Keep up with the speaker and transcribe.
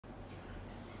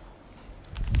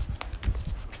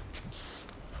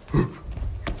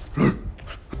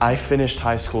I finished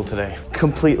high school today,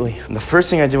 completely. And the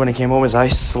first thing I did when I came home is I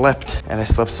slept. And I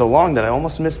slept so long that I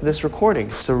almost missed this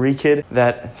recording. So Reekid,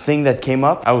 that thing that came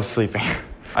up, I was sleeping.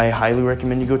 I highly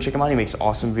recommend you go check him out. He makes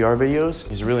awesome VR videos.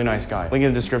 He's a really nice guy. Link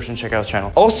in the description, check out his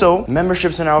channel. Also,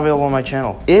 memberships are now available on my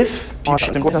channel. If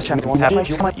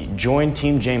join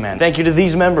Team J-Man. Thank you to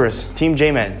these members, Team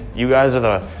J-Man. You guys are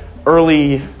the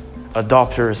early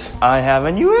adopters. I have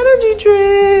a new energy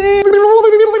drink.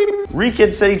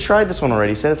 Reekid said he tried this one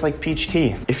already. He said it's like peach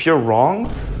tea. If you're wrong,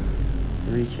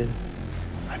 Reekid,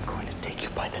 I'm going to take you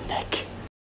by the neck.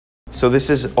 So this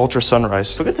is Ultra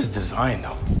Sunrise. Look at this design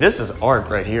though. This is art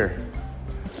right here.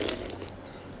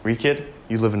 Reekid,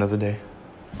 you live another day.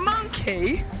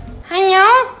 Monkey?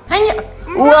 Hello? Hello?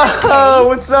 Whoa,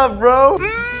 what's up, bro?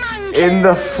 Monkey. In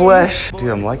the flesh. Dude,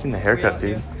 I'm liking the haircut,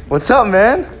 dude. What's up,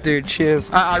 man? Dude, cheers.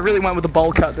 I really went with the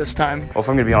bowl cut this time. Well, if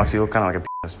I'm gonna be honest, you look kind of like a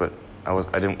penis, but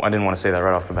I didn't want to say that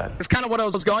right off the bat. It's kind of what I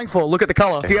was going for. Look at the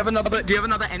color. Do you have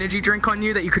another energy drink on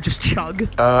you that you could just chug?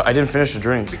 I didn't finish the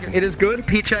drink. It is good.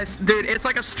 Peach ice, dude. It's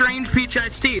like a strange peach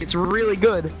iced tea. It's really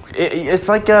good. It's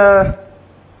like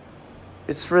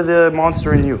it's for the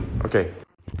monster in you. Okay.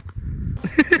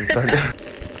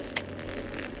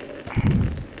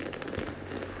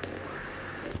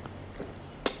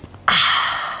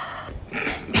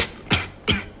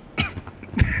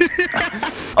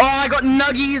 Oh, I got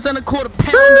nuggies and a quarter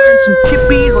pounder and some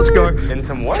chippies. Let's go. And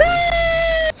some what?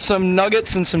 Some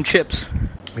nuggets and some chips.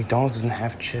 McDonald's doesn't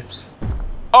have chips.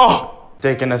 Oh!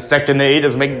 Taking a second to eat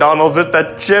is McDonald's with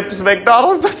the chips.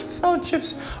 McDonald's doesn't sell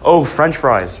chips. Oh, French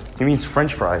fries. He means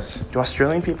French fries. Do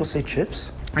Australian people say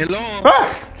chips? Hello.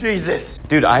 Ah, Jesus.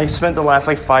 Dude, I spent the last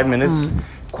like 5 minutes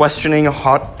questioning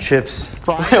hot chips.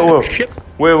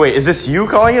 Wait, is this you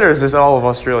calling it or is this all of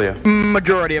Australia?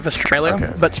 Majority of Australia,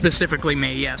 okay. But specifically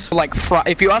me, yes. Like,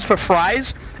 if you ask for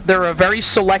fries, there are a very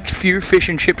select few fish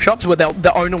and chip shops where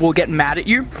the owner will get mad at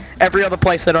you. Every other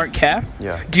place, they don't care.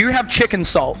 Yeah. Do you have chicken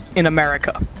salt in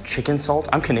America? Chicken salt?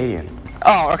 I'm Canadian.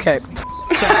 Oh, okay.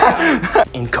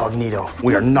 Incognito.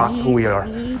 We are not who we are.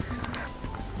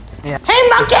 Yeah. Hey,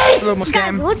 monkeys!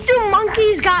 Guys, what do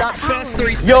monkeys got? That first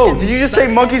three Yo, did you just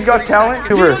say monkeys got talent?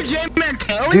 Do you know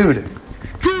jmancurly?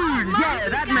 Dude, yeah,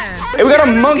 that man. Hey, we got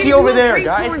a monkey over there,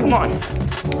 guys. Come on.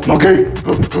 Monkey!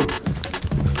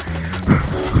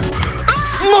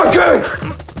 Monkey!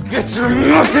 Get your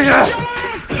monkey out!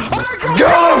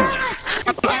 Go!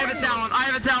 I have a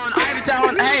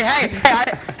talent.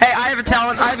 Hey, I have a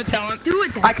talent. Do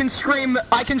it then. I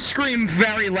can scream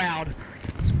very loud.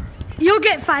 You'll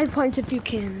get 5 points if you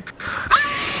can.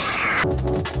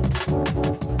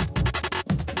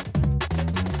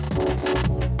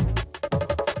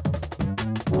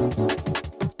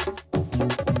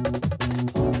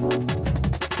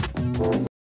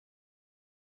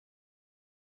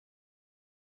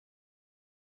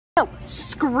 No,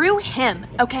 screw him,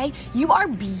 okay? You are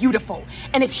beautiful.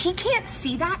 And if he can't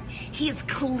see that, he is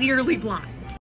clearly blind.